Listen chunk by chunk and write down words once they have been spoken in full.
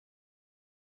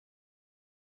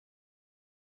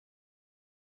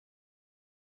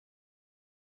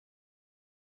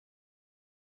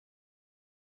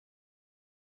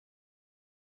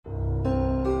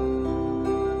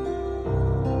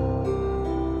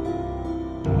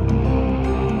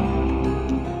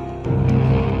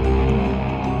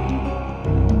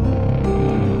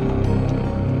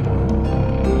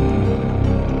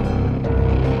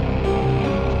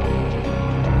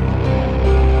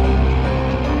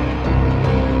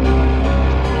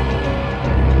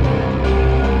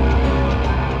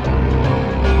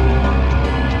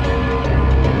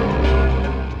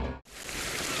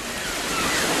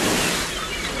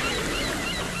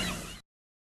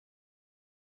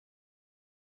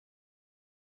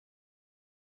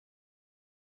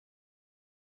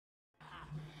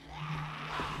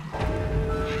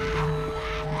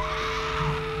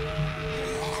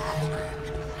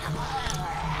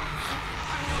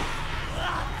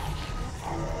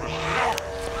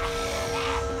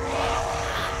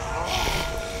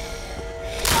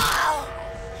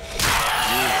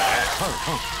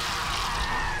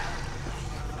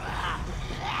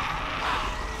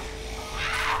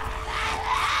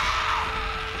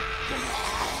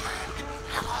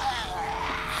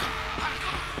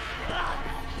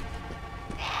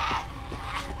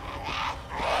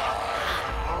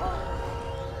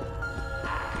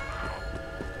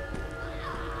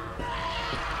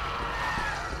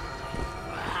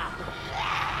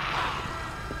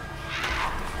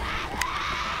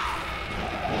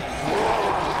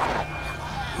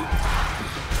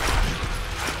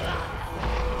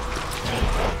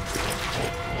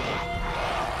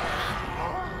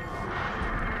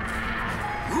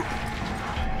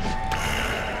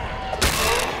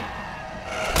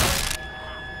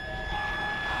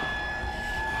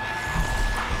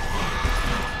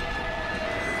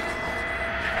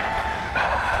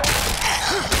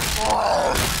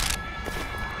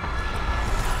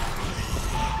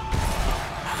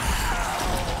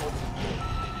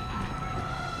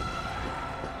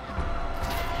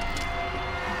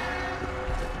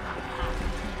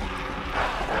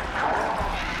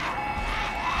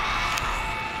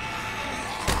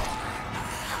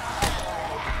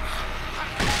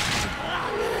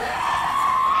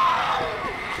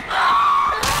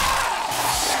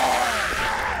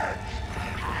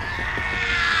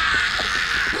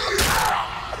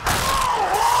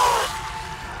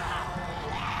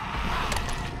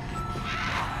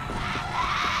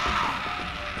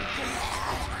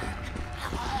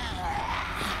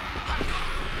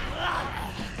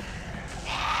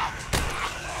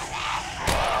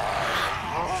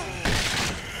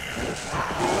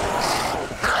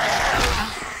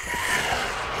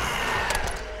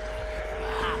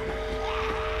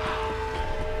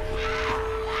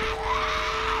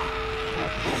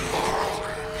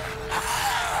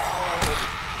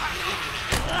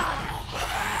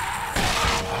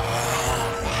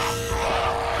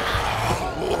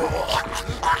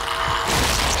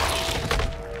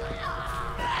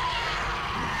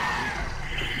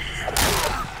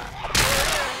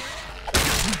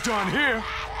Done here.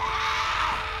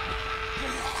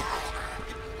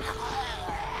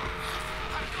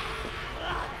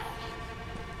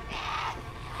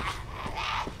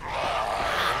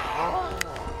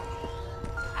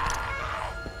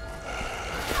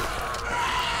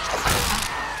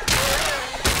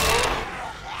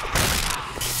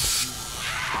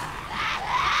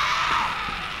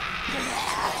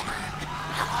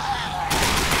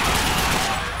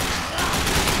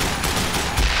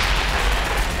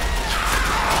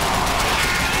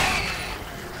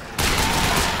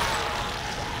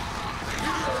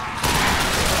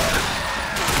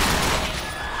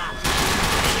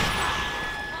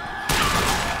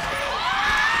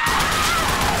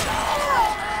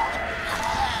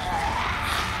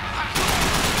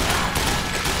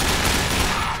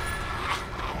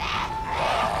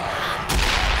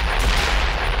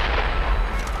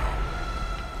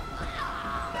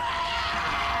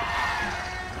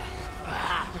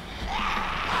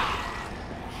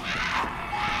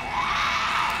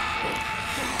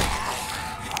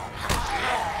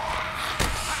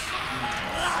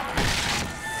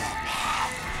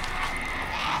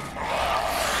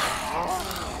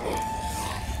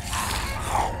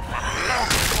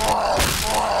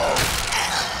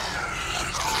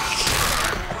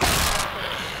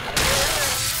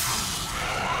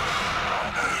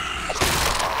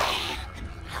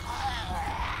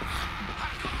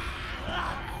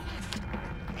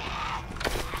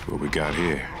 What we got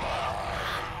here?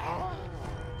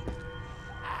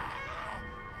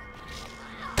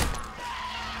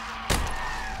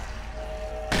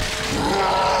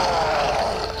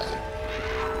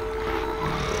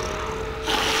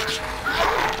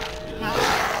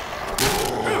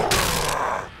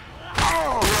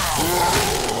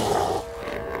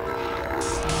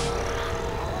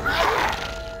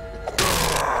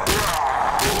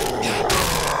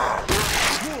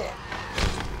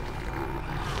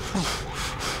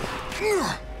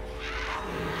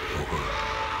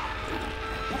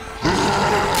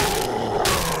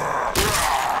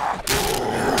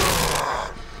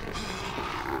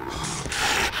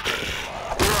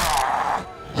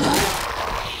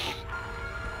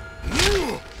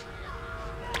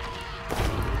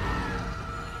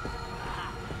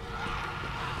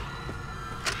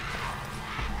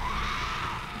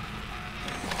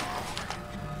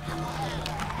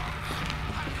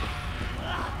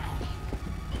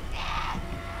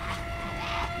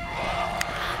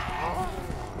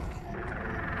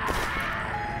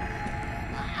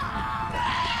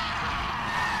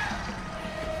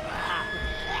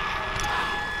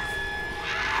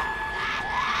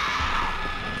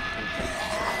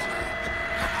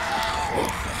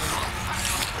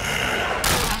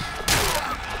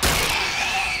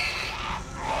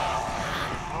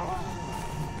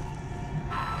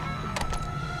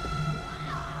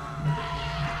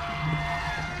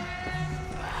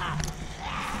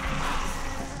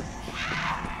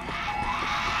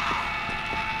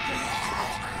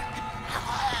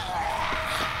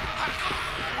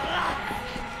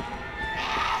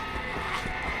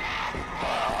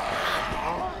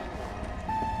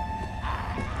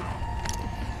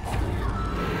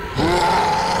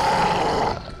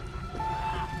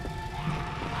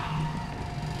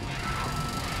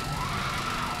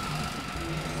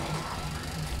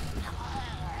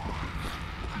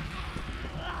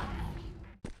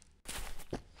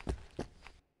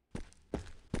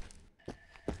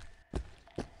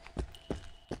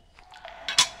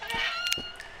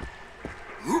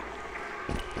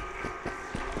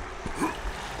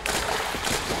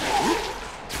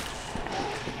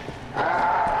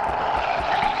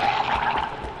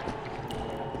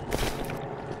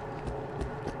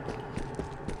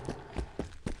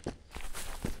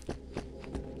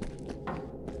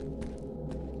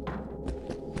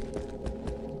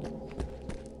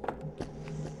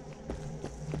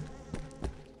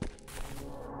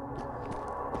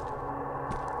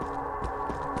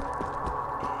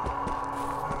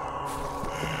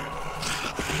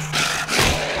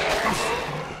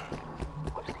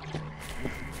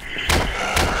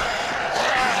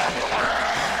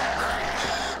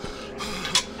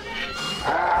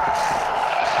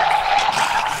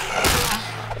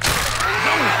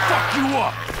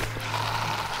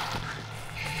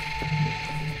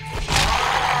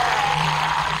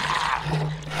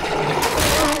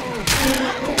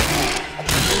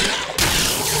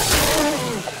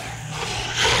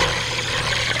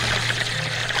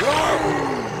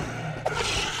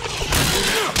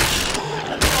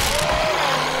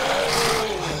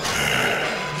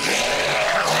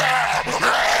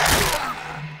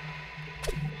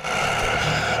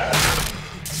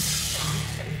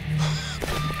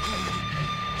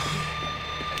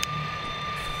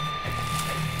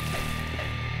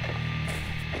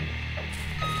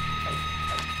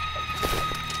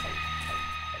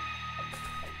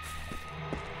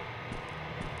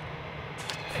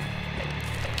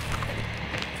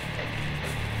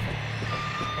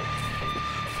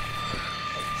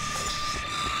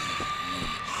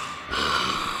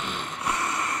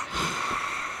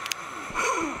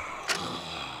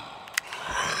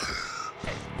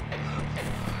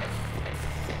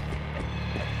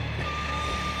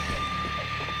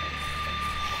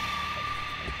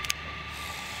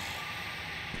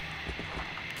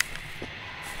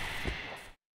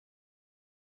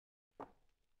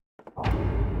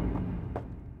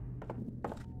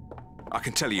 I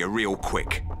can tell you real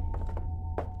quick.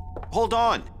 Hold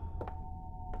on.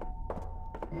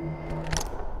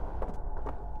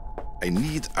 I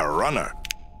need a runner.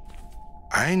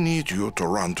 I need you to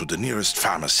run to the nearest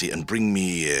pharmacy and bring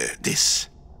me this.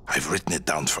 I've written it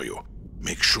down for you.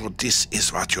 Make sure this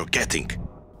is what you're getting.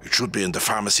 It should be in the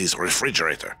pharmacy's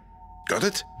refrigerator. Got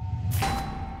it?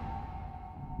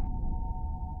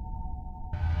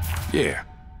 Yeah.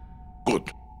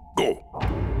 Good. Go.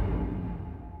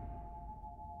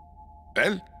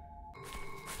 Well?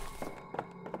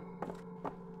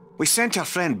 We sent our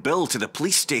friend Bill to the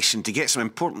police station to get some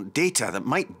important data that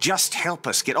might just help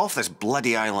us get off this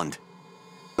bloody island.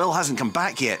 Bill hasn't come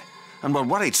back yet, and we're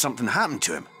worried something happened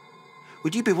to him.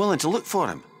 Would you be willing to look for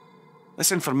him?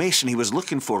 This information he was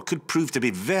looking for could prove to be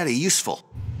very useful.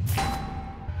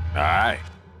 Aye.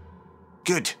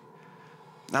 Good.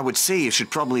 I would say you should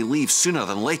probably leave sooner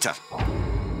than later.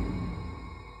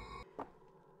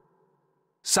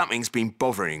 Something's been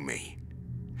bothering me.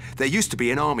 There used to be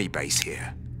an army base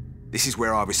here. This is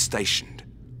where I was stationed.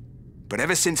 But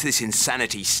ever since this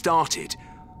insanity started,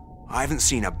 I haven't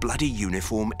seen a bloody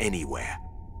uniform anywhere.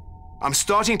 I'm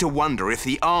starting to wonder if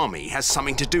the army has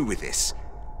something to do with this.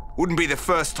 Wouldn't be the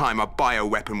first time a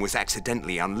bioweapon was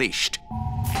accidentally unleashed.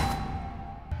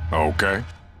 Okay.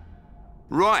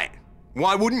 Right.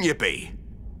 Why wouldn't you be?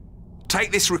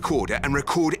 Take this recorder and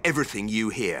record everything you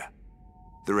hear.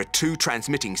 There are 2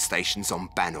 transmitting stations on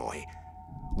Banoi.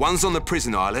 One's on the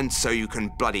prison island, so you can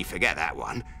bloody forget that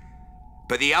one.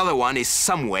 But the other one is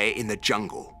somewhere in the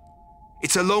jungle.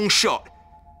 It's a long shot,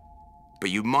 but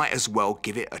you might as well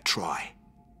give it a try.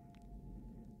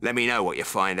 Let me know what you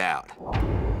find out.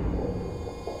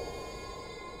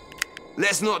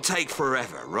 Let's not take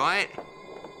forever, right?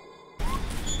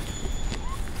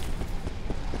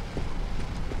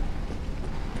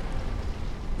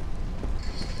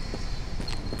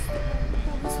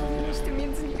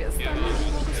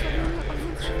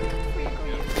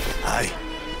 Hey.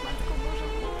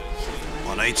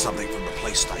 I need something from the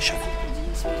police station.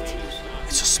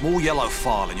 It's a small yellow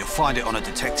file and you'll find it on a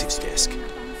detective's desk.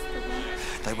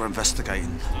 They were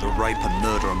investigating the rape and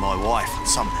murder of my wife, and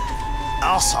some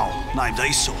arsehole named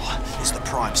Esau is the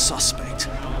prime suspect.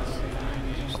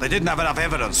 But they didn't have enough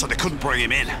evidence, so they couldn't bring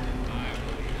him in.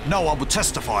 No one would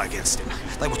testify against him.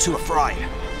 They were too afraid.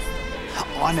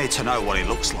 I need to know what he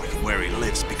looks like and where he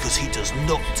lives, because he does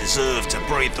not deserve to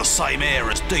breathe the same air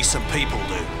as decent people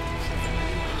do.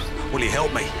 Will you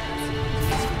help me?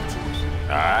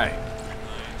 Aye.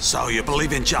 So you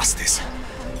believe in justice?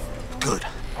 Good.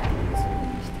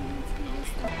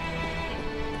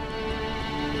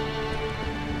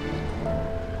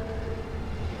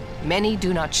 Many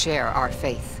do not share our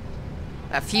faith.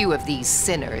 A few of these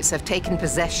sinners have taken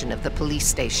possession of the police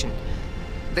station.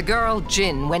 The girl,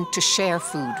 Jin, went to share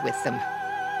food with them.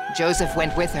 Joseph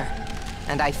went with her,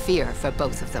 and I fear for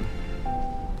both of them.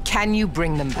 Can you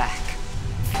bring them back?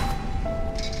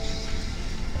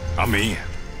 I'm in.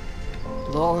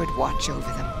 Lord, watch over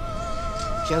them.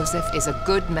 Joseph is a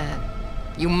good man.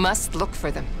 You must look for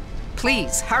them.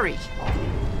 Please, hurry.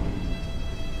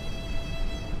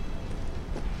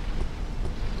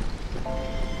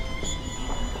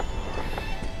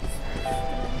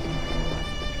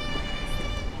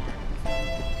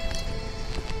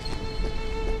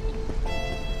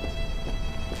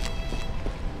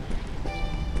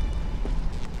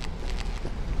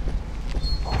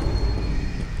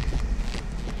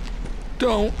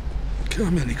 Don't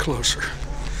come any closer.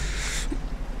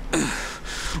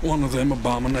 One of them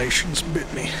abominations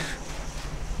bit me.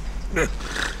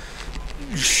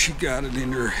 She got it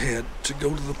in her head to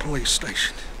go to the police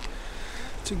station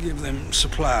to give them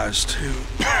supplies too.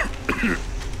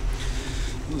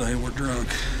 They were drunk,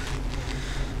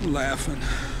 laughing.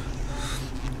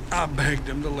 I begged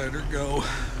them to let her go,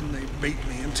 and they beat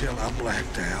me until I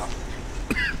blacked out.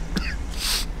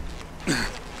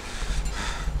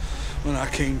 When I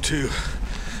came to,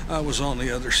 I was on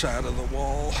the other side of the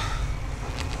wall.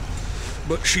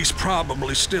 But she's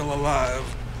probably still alive.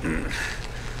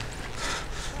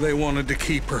 They wanted to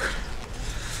keep her.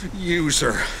 Use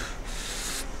her.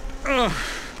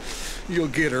 You'll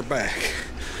get her back,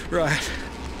 right?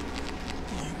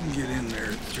 You can get in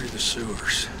there through the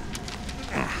sewers.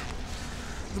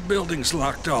 The building's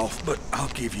locked off, but I'll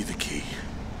give you the key.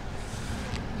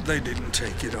 They didn't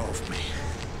take it off me.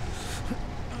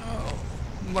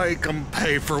 Make them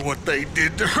pay for what they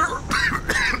did to her.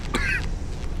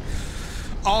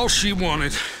 All she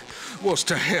wanted was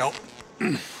to help.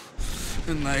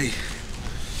 And they...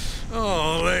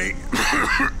 Oh, they...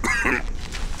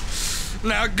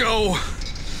 Now go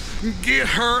Get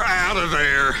her out of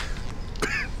there.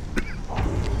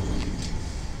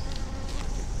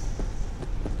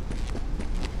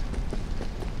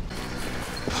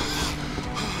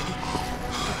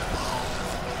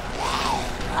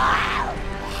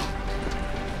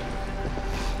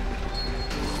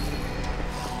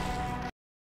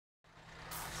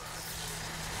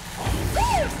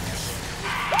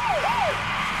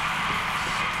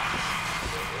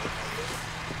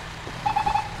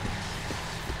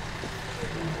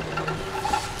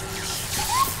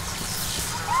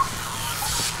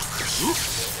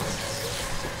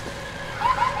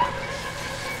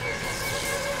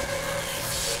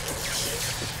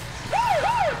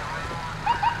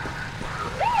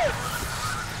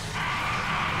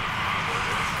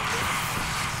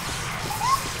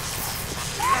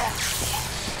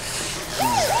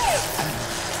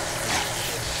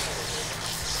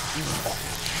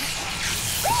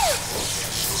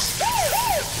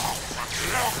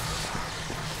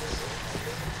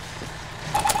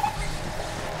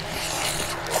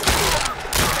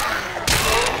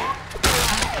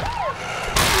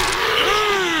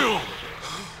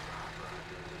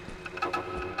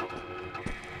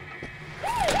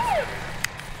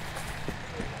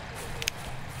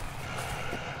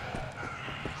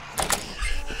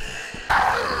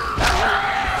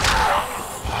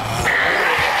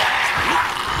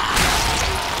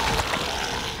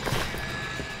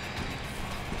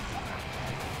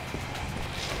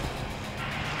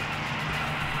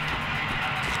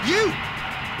 You!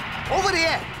 Over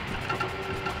there!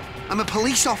 I'm a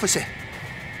police officer.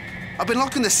 I've been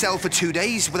locked in the cell for 2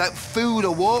 days without food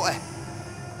or water.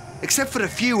 Except for a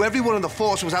few, everyone on the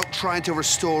force was out trying to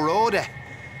restore order.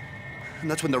 And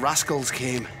that's when the rascals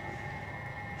came.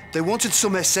 They wanted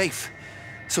somewhere safe,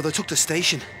 so they took the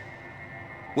station.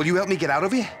 Will you help me get out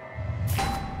of here?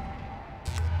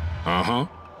 Uh-huh.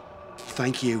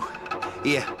 Thank you.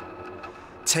 Here,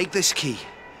 take this key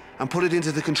and put it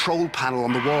into the control panel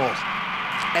on the wall.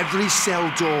 Every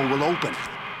cell door will open.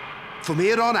 From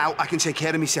here on out, I can take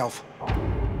care of myself.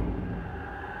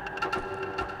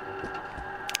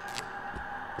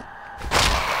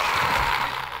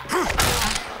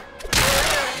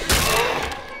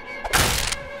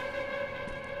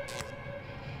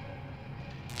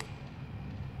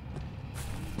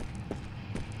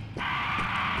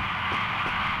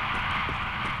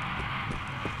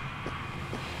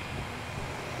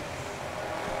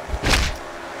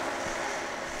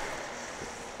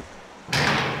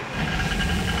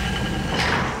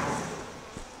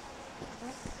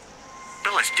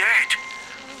 Is dead.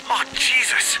 Oh,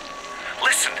 Jesus.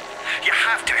 Listen, you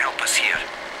have to help us here.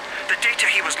 The data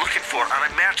he was looking for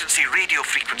are emergency radio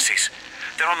frequencies.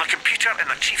 They're on the computer in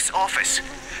the chief's office.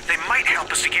 They might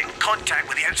help us to get in contact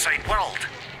with the outside world.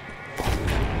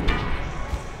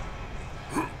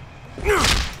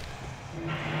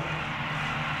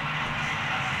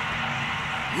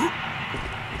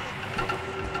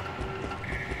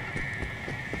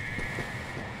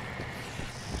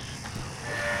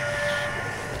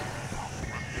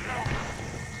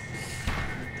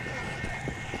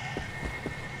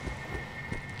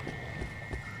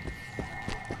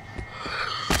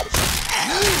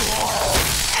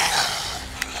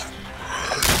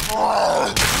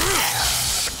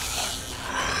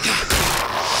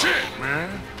 Shit,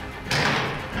 man.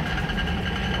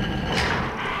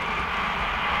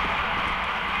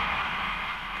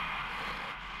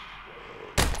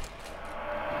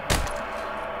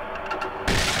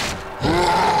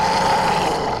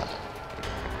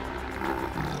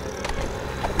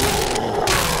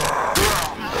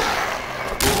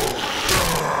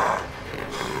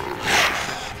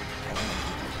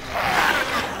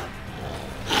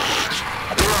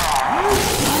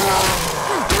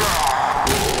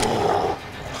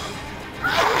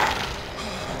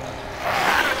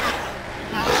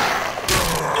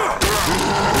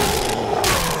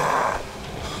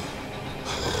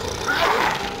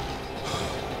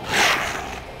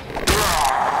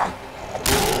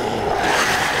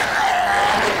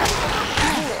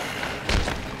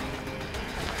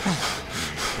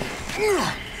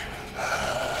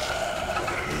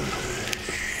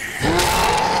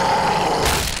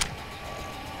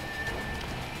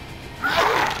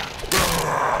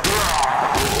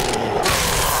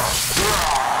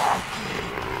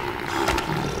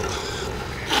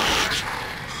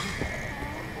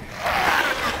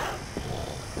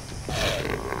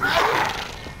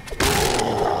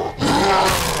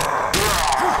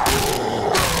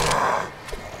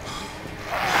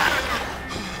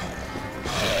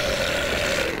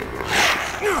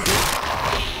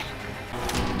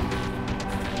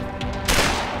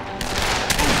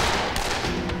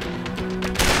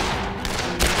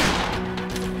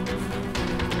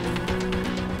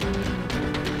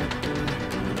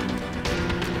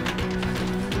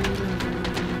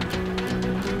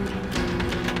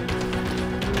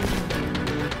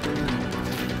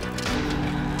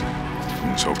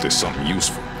 Let's hope there's something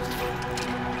useful.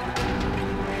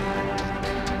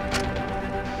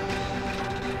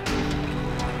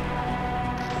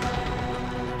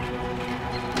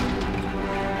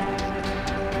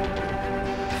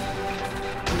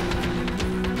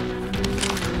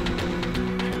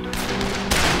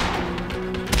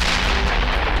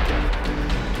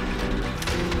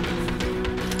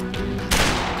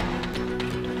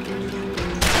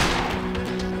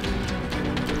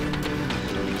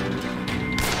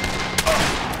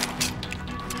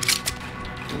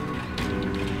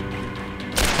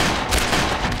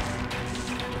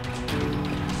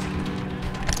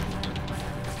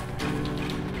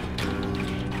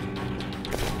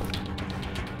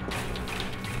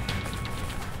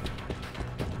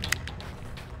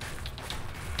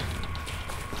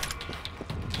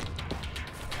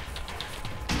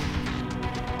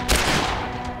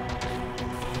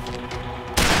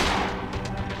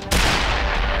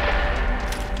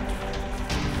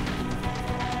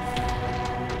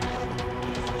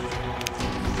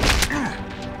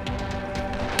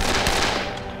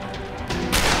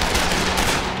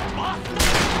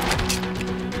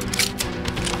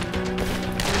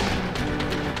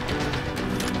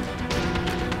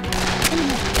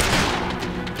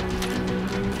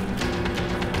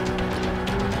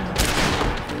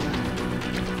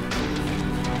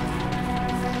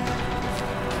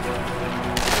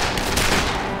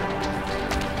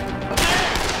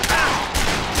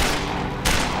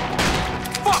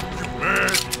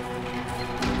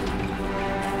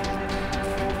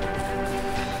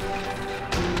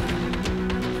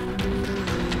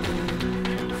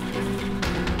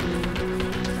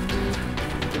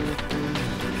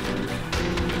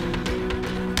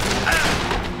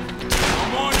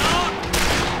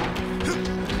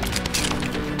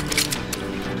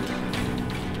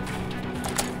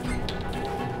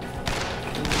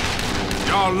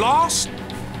 Y'all lost?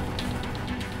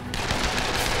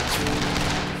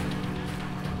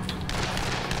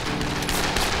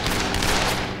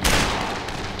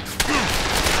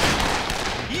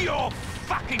 You're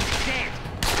fucking dead!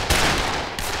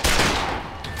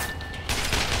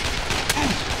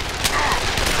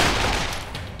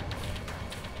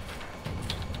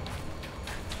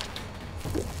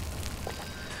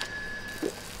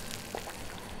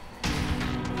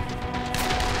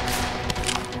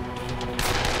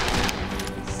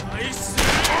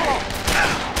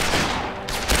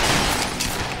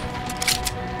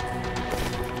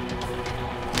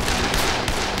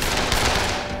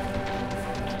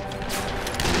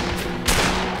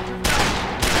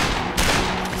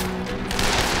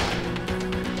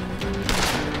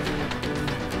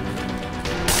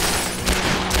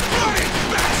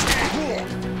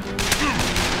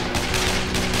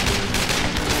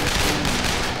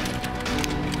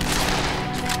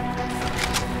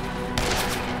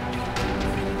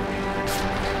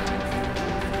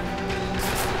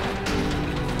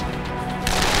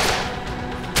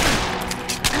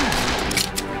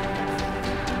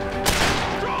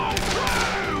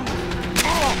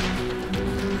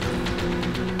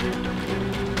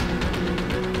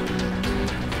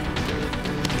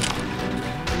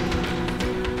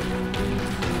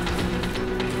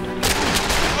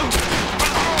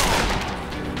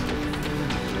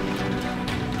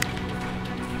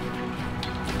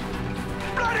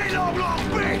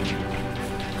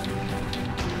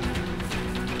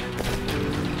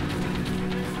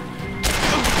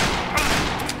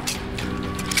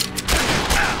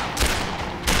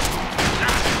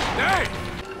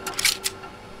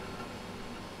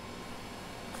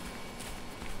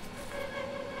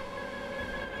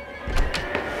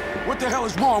 What the hell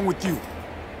is wrong with you?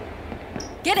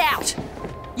 Get out!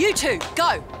 You two,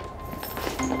 go!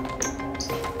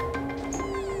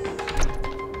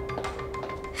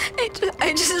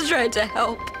 I just tried to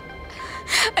help.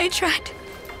 I tried.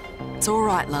 It's all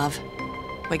right, love.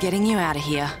 We're getting you out of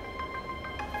here.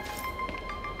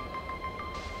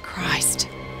 Christ,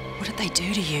 what did they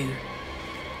do to you?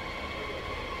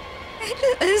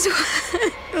 I just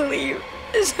want to leave.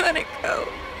 I just want to go.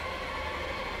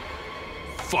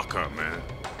 Fuck her, man.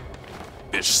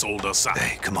 Bitch sold us out.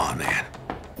 Hey, come on, man.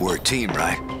 We're a team,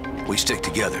 right? We stick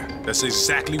together. That's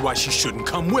exactly why she shouldn't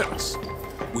come with us.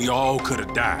 We all could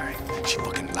have died. She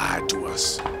fucking lied to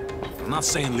us. I'm not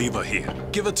saying leave her here.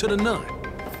 Give her to the nun.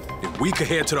 Then we could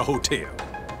head to the hotel.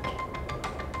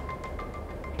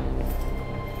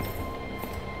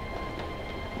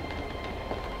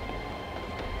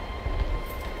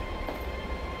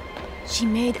 She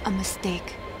made a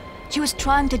mistake. She was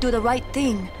trying to do the right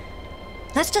thing.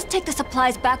 Let's just take the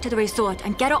supplies back to the resort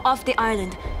and get her off the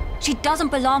island. She doesn't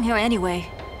belong here anyway.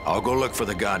 I'll go look for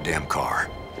the goddamn car.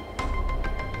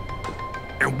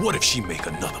 And what if she make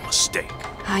another mistake?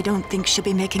 I don't think she'll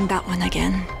be making that one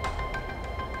again.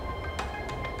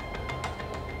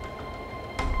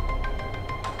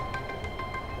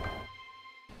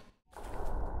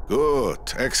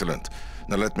 Good, excellent.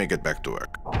 Now let me get back to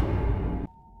work.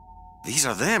 These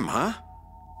are them, huh?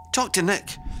 Talk to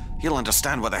Nick. He'll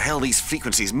understand what the hell these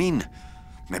frequencies mean.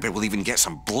 Maybe we'll even get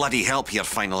some bloody help here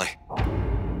finally.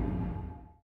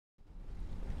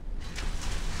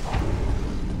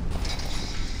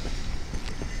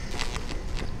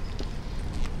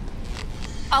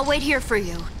 I'll wait here for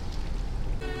you.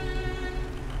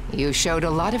 You showed a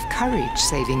lot of courage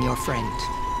saving your friend.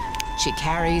 She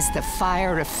carries the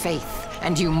fire of faith,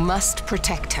 and you must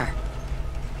protect her.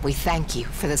 We thank you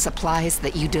for the supplies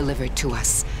that you delivered to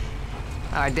us.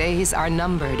 Our days are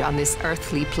numbered on this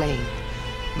earthly plane,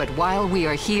 but while we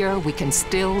are here, we can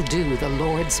still do the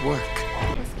Lord's work.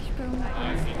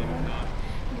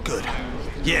 Good.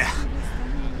 Yeah.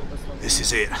 This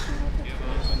is it.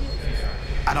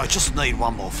 And I just need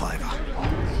one more favor.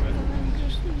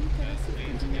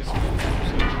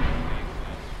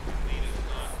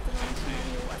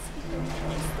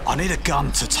 I need a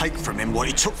gun to take from him what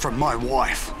he took from my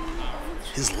wife.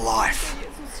 His life.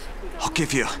 I'll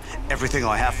give you everything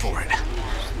I have for it.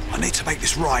 I need to make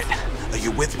this right. Are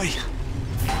you with me?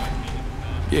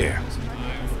 Yeah.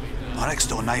 My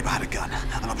next-door neighbor had a gun,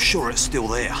 and I'm sure it's still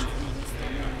there.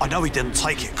 I know he didn't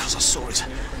take it because I saw his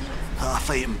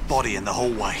half-eaten body in the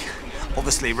hallway.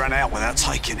 Obviously he ran out without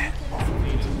taking it.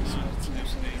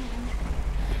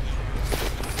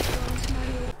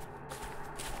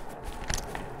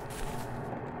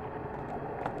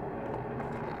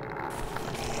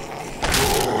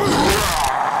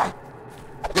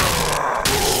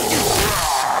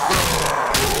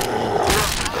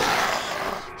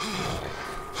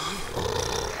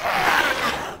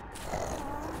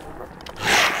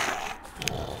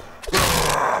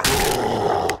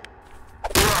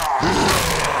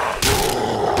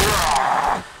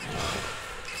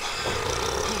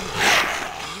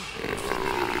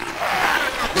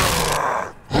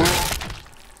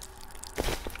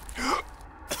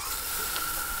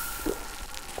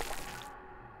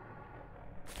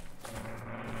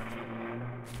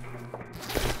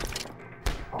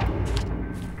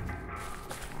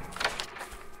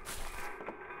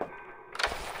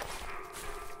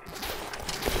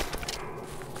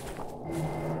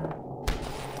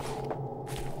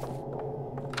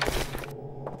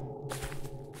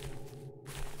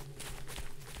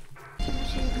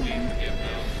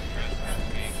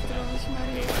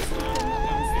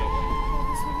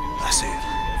 That's it.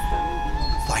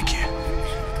 Thank you.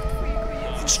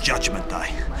 It's Judgment Day.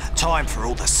 Time for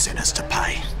all the sinners to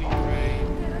pay.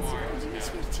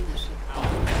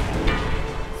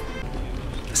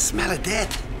 The smell of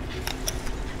death.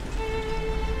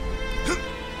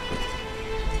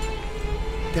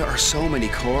 There are so many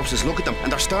corpses. Look at them,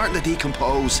 and they're starting to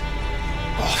decompose.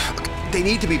 Oh, they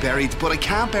need to be buried, but I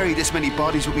can't bury this many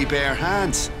bodies with my bare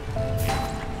hands.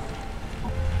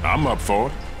 I'm up for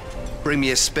it. Bring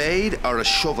me a spade or a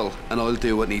shovel, and I'll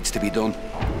do what needs to be done.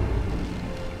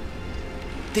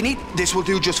 This will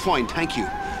do just fine, thank you.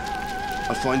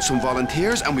 I'll find some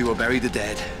volunteers, and we will bury the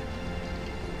dead.